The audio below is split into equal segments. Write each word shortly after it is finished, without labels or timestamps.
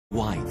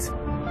white.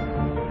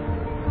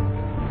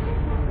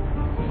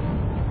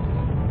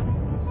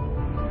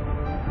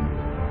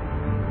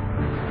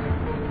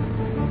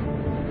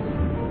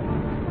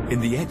 In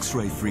the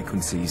X-ray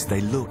frequencies,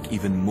 they look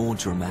even more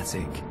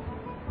dramatic.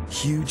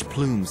 Huge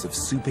plumes of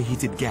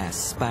superheated gas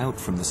spout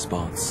from the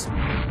spots.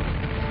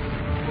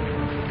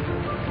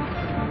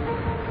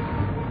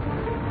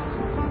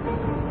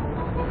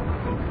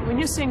 When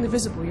you're seeing the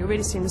visible, you're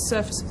really seeing the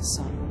surface of the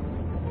sun.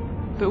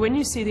 But when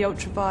you see the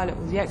ultraviolet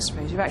or the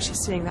X-rays, you're actually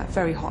seeing that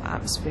very hot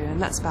atmosphere, and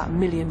that's about 1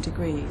 million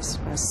degrees,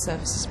 whereas the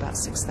surface is about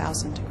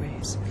 6,000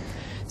 degrees.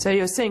 So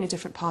you're seeing a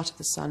different part of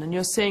the sun, and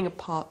you're seeing a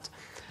part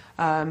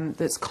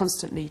that's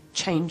constantly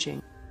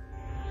changing.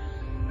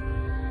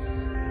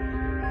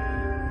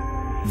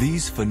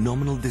 These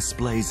phenomenal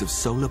displays of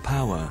solar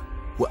power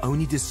were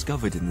only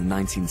discovered in the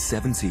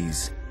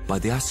 1970s by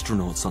the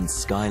astronauts on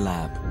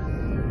Skylab.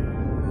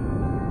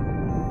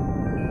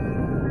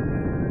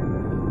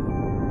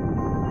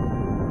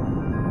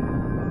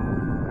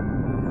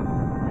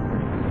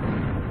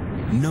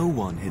 No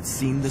one had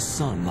seen the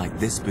sun like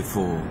this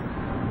before.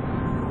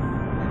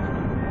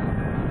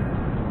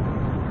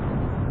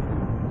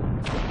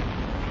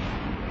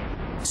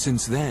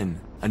 Since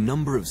then, a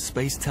number of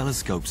space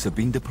telescopes have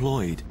been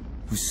deployed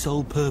whose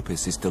sole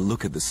purpose is to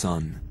look at the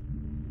sun.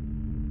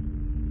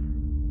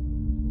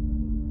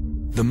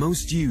 The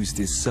most used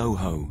is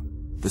SOHO,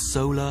 the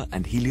Solar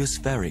and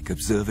Heliospheric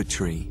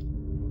Observatory.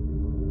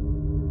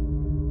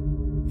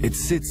 It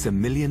sits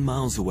 1 million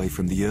miles away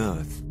from the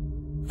Earth,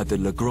 at the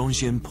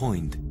Lagrangian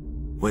point,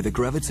 where the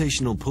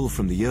gravitational pull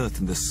from the Earth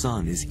and the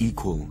sun is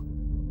equal.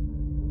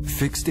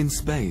 Fixed in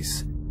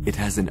space, it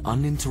has an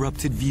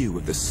uninterrupted view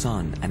of the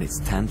sun and its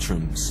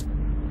tantrums.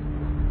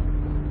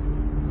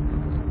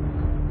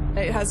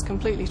 It has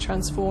completely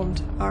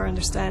transformed our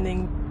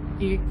understanding.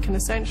 You can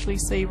essentially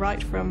see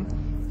right from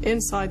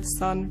inside the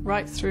sun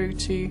right through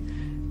to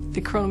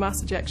the coronal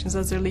mass ejections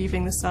as they're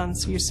leaving the sun,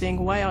 so you're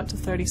seeing way out to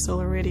 30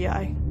 solar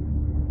radii.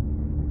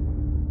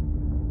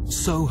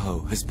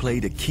 SOHO has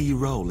played a key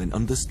role in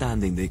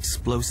understanding the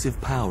explosive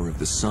power of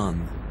the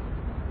sun.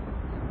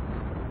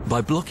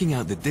 By blocking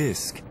out the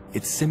disk,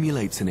 it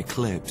simulates an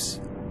eclipse,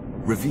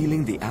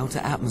 revealing the outer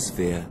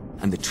atmosphere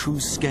and the true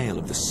scale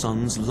of the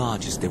sun's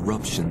largest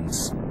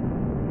eruptions.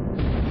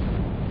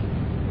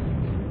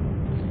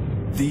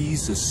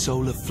 These are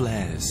solar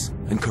flares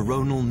and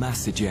coronal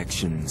mass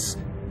ejections,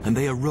 and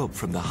they erupt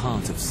from the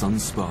heart of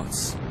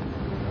sunspots.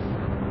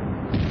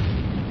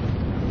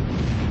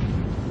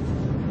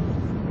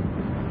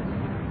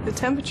 The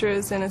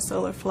temperatures in a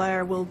solar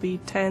flare will be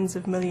tens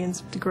of millions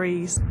of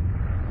degrees.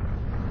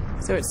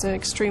 So it's an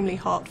extremely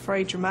hot,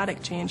 very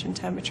dramatic change in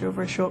temperature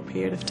over a short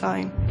period of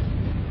time.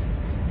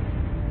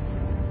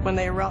 When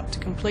they erupt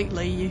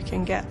completely, you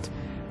can get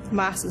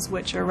masses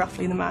which are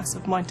roughly the mass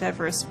of Mount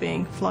Everest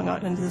being flung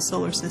out into the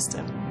solar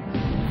system.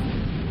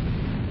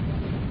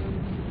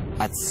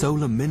 At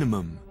solar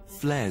minimum,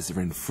 flares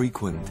are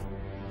infrequent.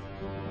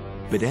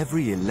 But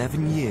every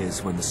 11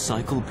 years when the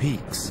cycle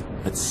peaks,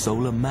 at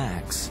solar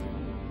max,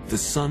 the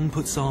sun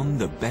puts on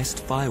the best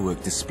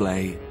firework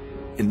display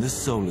in the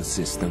solar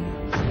system.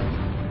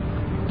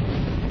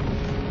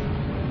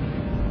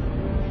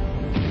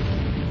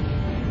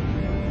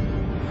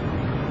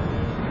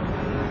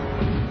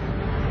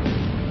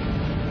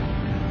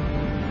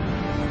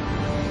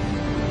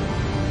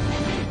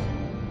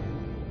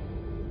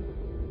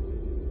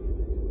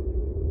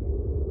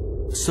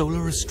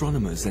 Solar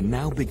astronomers are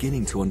now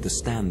beginning to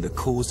understand the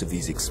cause of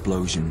these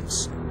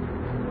explosions.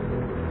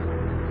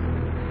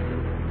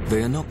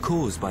 They are not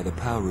caused by the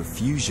power of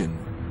fusion.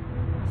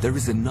 There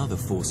is another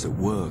force at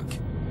work.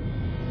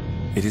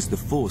 It is the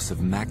force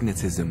of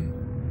magnetism.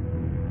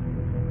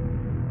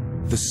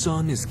 The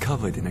sun is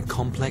covered in a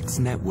complex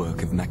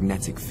network of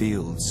magnetic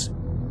fields.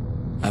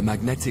 A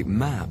magnetic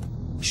map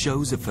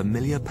shows a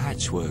familiar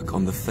patchwork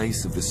on the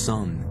face of the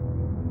sun.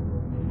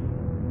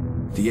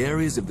 The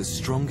areas of the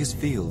strongest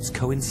fields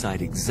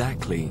coincide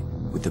exactly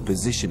with the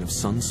position of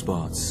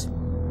sunspots.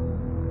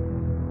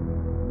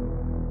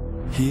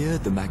 Here,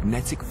 the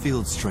magnetic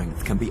field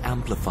strength can be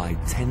amplified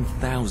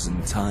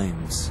 10,000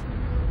 times.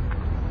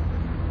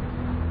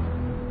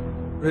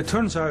 It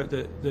turns out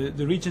that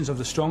the regions of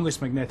the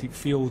strongest magnetic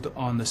field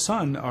on the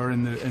sun are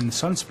in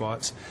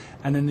sunspots,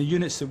 and in the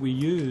units that we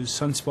use,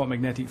 sunspot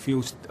magnetic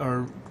fields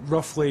are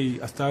roughly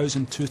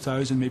 1,000,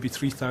 2,000, maybe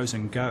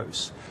 3,000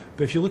 Gauss.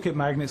 But if you look at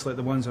magnets like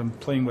the ones I'm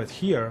playing with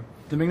here,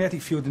 the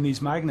magnetic field in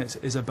these magnets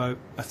is about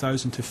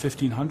 1,000 to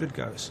 1,500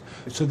 Gauss.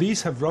 So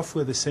these have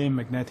roughly the same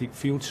magnetic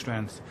field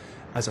strength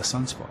as a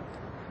sunspot.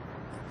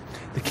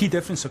 The key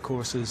difference, of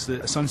course, is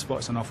that a sunspot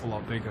is an awful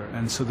lot bigger,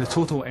 and so the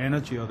total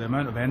energy, or the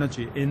amount of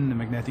energy in the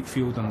magnetic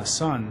field on the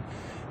sun,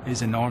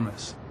 is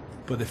enormous.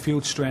 But the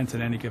field strength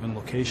at any given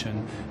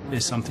location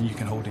is something you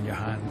can hold in your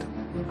hand.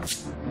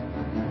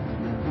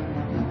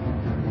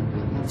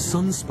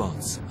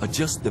 Sunspots are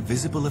just the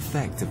visible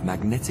effect of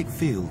magnetic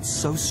fields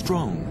so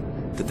strong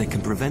that they can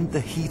prevent the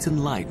heat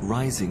and light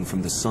rising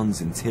from the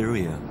sun's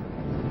interior.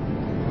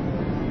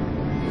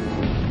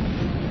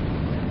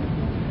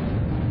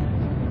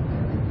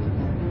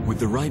 With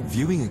the right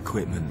viewing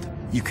equipment,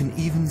 you can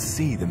even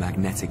see the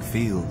magnetic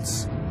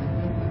fields.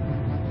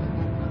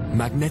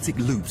 Magnetic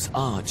loops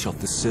arch off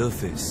the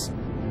surface.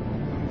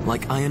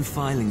 Like iron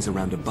filings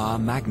around a bar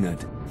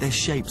magnet, their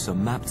shapes are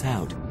mapped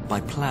out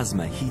by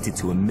plasma heated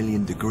to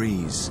 1,000,000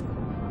 degrees.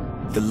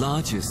 The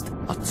largest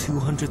are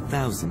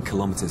 200,000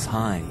 kilometers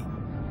high,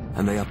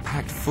 and they are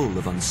packed full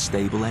of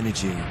unstable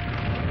energy.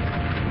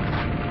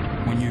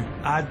 When you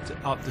add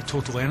up the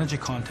total energy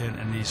content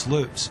in these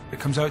loops, it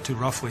comes out to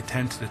roughly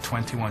 10 to the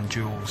 21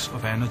 joules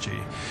of energy,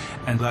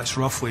 and that's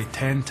roughly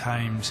 10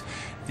 times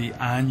the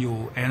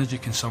annual energy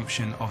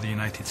consumption of the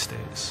United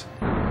States.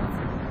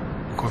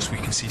 Of course, we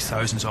can see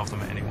thousands of them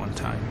at any one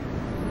time.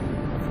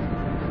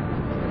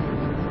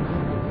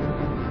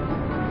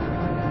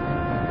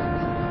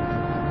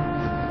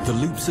 The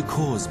loops are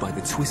caused by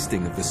the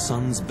twisting of the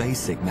sun's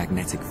basic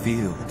magnetic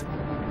field.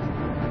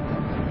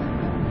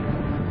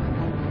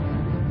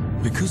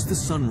 Because the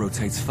sun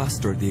rotates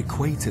faster at the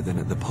equator than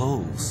at the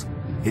poles,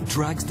 it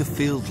drags the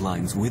field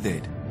lines with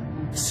it,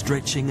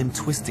 stretching and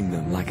twisting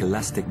them like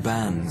elastic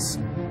bands.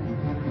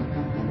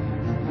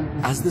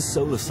 As the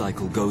solar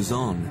cycle goes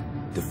on,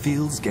 the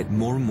fields get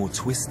more and more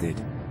twisted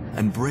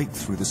and break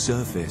through the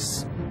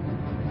surface.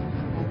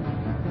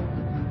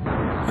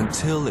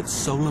 Until at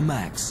solar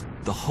max,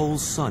 the whole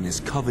sun is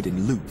covered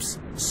in loops,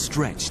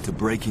 stretched to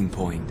breaking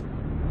point.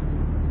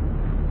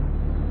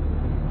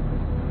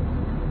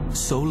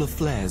 Solar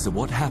flares are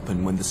what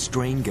happen when the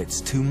strain gets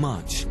too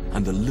much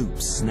and the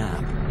loops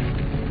snap.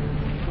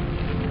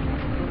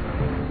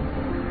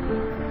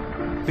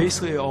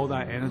 Basically, all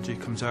that energy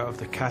comes out of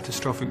the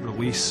catastrophic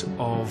release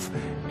of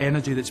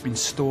energy that's been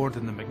stored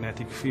in the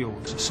magnetic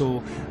fields.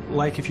 So,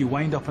 like if you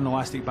wind up an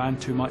elastic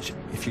band too much,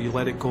 if you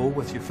let it go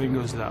with your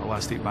fingers, that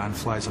elastic band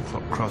flies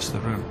across the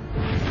room.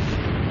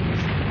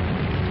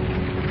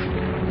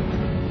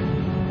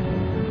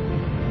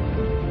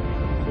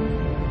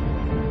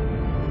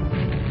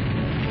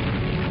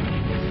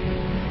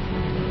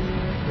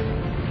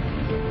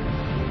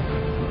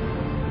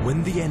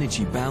 When the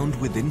energy bound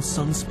within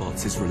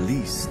sunspots is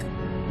released,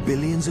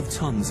 billions of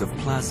tons of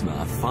plasma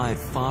are fired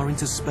far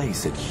into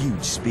space at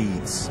huge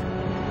speeds.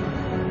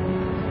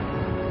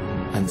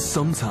 And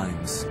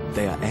sometimes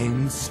they are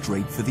aimed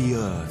straight for the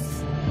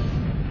Earth.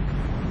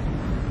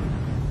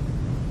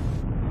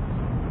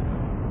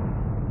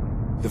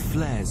 The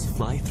flares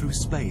fly through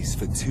space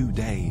for 2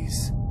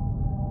 days.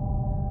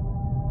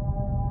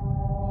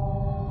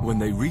 When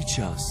they reach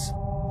us,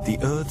 the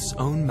Earth's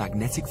own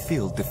magnetic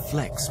field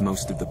deflects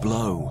most of the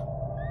blow.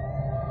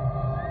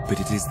 But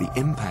it is the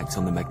impact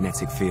on the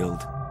magnetic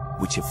field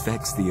which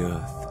affects the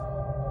Earth.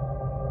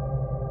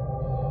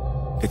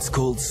 It's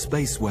called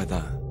space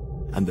weather,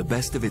 and the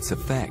best of its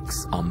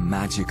effects are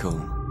magical.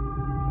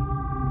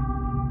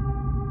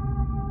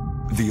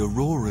 The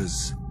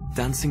auroras,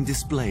 dancing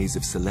displays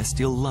of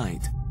celestial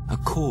light,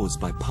 are caused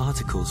by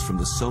particles from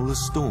the solar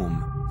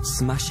storm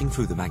smashing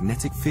through the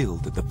magnetic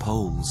field at the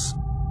poles.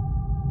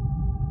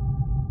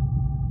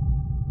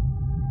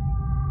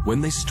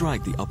 When they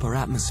strike the upper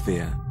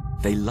atmosphere,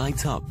 they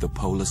light up the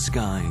polar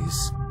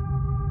skies.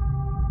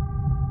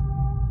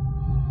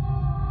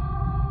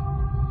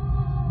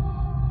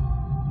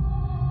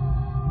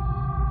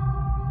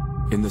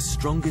 In the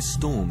strongest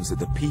storms at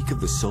the peak of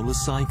the solar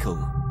cycle,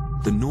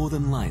 the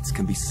northern lights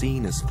can be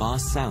seen as far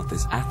south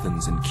as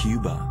Athens and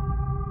Cuba.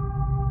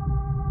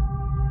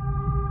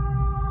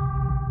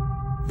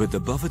 But the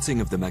buffeting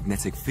of the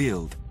magnetic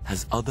field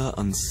has other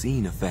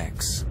unseen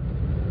effects.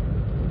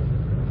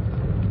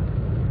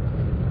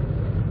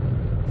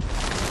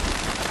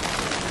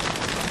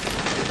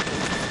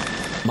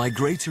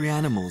 Migratory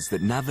animals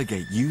that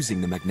navigate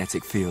using the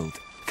magnetic field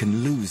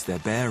can lose their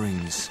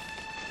bearings.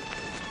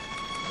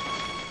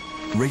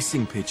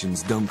 Racing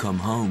pigeons don't come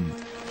home.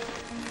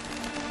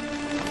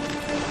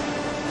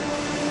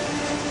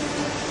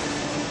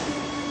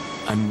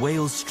 And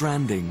whale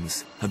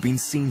strandings have been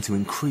seen to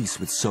increase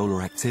with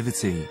solar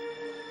activity.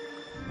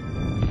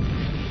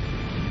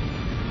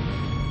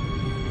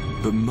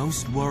 But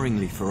most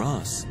worryingly for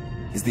us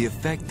is the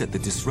effect that the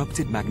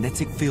disrupted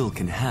magnetic field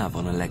can have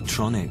on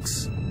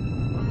electronics.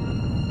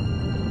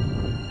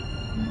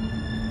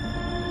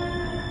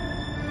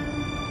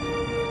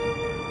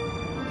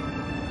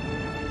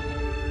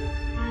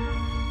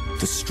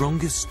 The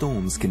strongest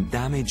storms can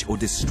damage or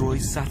destroy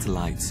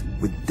satellites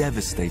with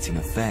devastating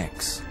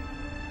effects.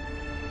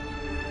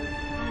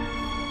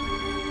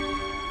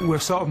 We're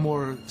sort of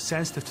more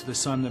sensitive to the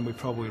sun than we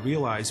probably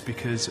realize,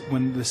 because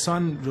when the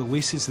sun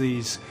releases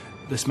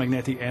this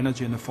magnetic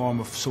energy in the form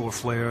of solar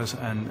flares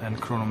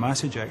and coronal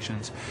mass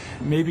ejections,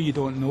 maybe you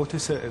don't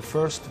notice it at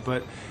first,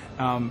 but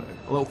a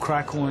little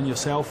crackle on your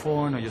cell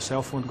phone or your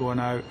cell phone going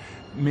out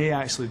may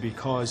actually be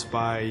caused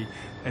by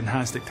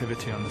enhanced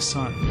activity on the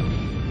sun.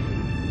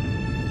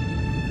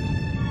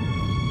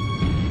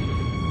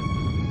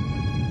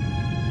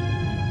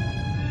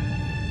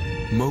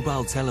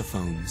 Mobile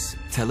telephones,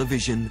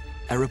 television,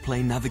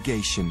 aeroplane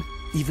navigation,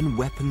 even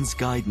weapons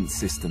guidance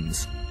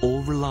systems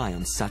all rely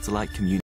on satellite communication.